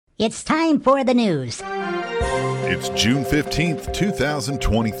It's time for the news. It's June 15th,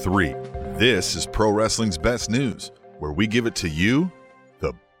 2023. This is Pro Wrestling's Best News, where we give it to you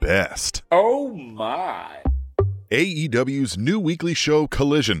the best. Oh my. AEW's new weekly show,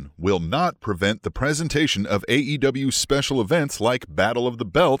 Collision, will not prevent the presentation of AEW special events like Battle of the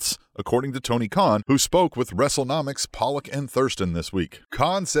Belts, according to Tony Khan, who spoke with WrestleNomics' Pollock and Thurston this week.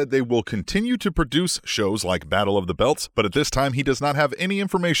 Khan said they will continue to produce shows like Battle of the Belts, but at this time he does not have any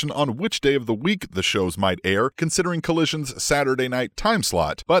information on which day of the week the shows might air, considering Collision's Saturday night time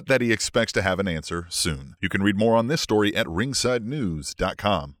slot, but that he expects to have an answer soon. You can read more on this story at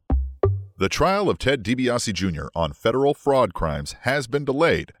ringsidenews.com. The trial of Ted DiBiase Jr. on federal fraud crimes has been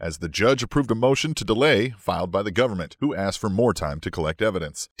delayed as the judge approved a motion to delay filed by the government, who asked for more time to collect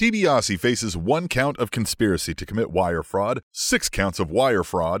evidence. DiBiase faces 1 count of conspiracy to commit wire fraud, 6 counts of wire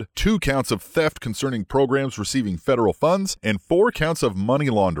fraud, 2 counts of theft concerning programs receiving federal funds, and 4 counts of money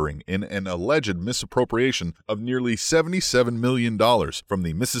laundering in an alleged misappropriation of nearly $77 million from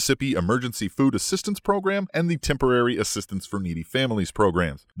the Mississippi Emergency Food Assistance Program and the Temporary Assistance for Needy Families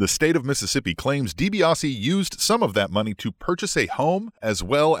programs. The state of Mississippi claims DiBiase used some of that money to purchase a home as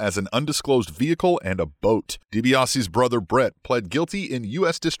well as an undisclosed vehicle and a boat. DiBiase's brother Brett pled guilty in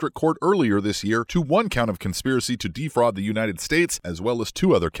U.S. District Court earlier this year to 1 count of conspiracy to defraud the United States as well as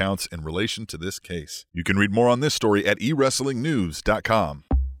 2 other counts in relation to this case. You can read more on this story at eWrestlingNews.com.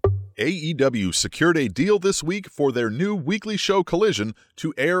 AEW secured a deal this week for their new weekly show Collision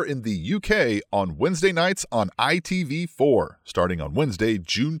to air in the UK on Wednesday nights on ITV4, starting on Wednesday,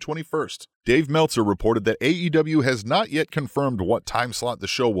 June 21st. Dave Meltzer reported that AEW has not yet confirmed what time slot the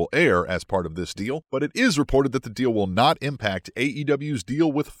show will air as part of this deal, but it is reported that the deal will not impact AEW's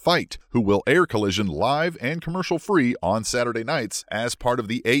deal with FITE, who will air Collision live and commercial-free on Saturday nights as part of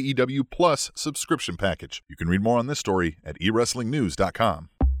the AEW Plus subscription package. You can read more on this story at eWrestlingNews.com.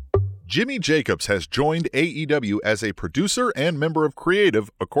 Jimmy Jacobs has joined AEW as a producer and member of creative,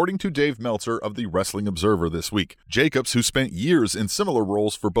 according to Dave Meltzer of the Wrestling Observer this week. Jacobs, who spent years in similar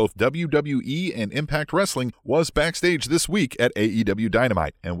roles for both WWE and Impact Wrestling, was backstage this week at AEW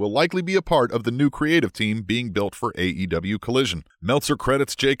Dynamite and will likely be a part of the new creative team being built for AEW Collision. Meltzer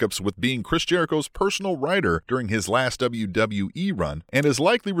credits Jacobs with being Chris Jericho's personal writer during his last WWE run and is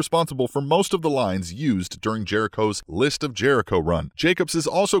likely responsible for most of the lines used during Jericho's List of Jericho run. Jacobs is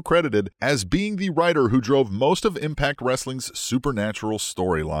also credited as being the writer who drove most of Impact Wrestling's supernatural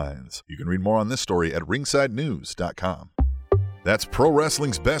storylines. You can read more on this story at ringsidenews.com. That's Pro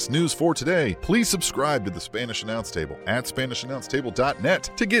Wrestling's Best News for today. Please subscribe to the Spanish Announce Table at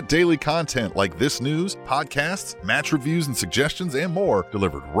SpanishAnnounceTable.net to get daily content like this news, podcasts, match reviews and suggestions, and more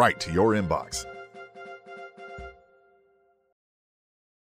delivered right to your inbox.